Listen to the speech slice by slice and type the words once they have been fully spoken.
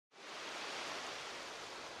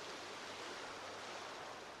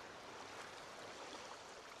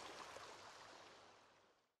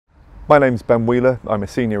My name's Ben Wheeler. I'm a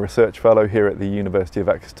Senior Research Fellow here at the University of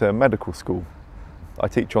Exeter Medical School. I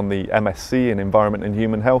teach on the MSc in Environment and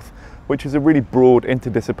Human Health, which is a really broad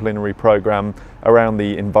interdisciplinary programme around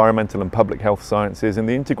the environmental and public health sciences and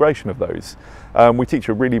the integration of those. We teach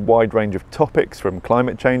a really wide range of topics, from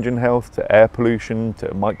climate change in health to air pollution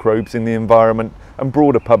to microbes in the environment and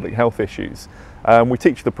broader public health issues. We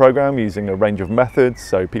teach the programme using a range of methods,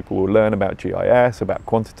 so people will learn about GIS, about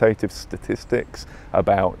quantitative statistics,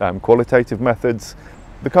 about qualitative methods.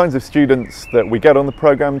 The kinds of students that we get on the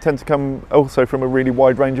programme tend to come also from a really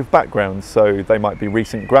wide range of backgrounds, so they might be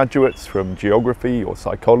recent graduates from geography or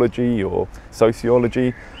psychology or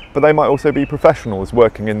sociology, but they might also be professionals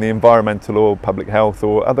working in the environmental or public health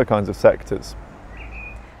or other kinds of sectors.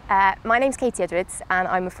 My name's Katie Edwards and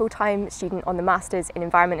I'm a full-time student on the Masters in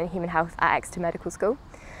Environment and Human Health at Exeter Medical School.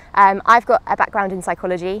 I've got a background in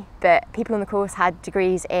psychology, but people on the course had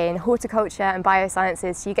degrees in horticulture and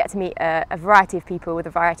biosciences, so you get to meet a variety of people with a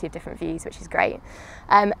variety of different views, which is great.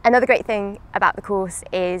 Another great thing about the course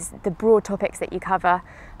is the broad topics that you cover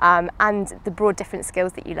and the broad different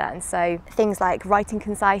skills that you learn. So things like writing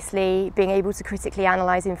concisely, being able to critically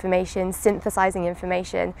analyse information, synthesising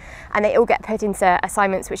information, and they all get put into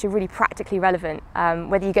assignments which are really practically relevant.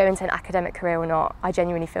 Whether you go into an academic career or not, I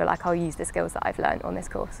genuinely feel like I'll use the skills that I've learned on this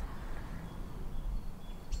course.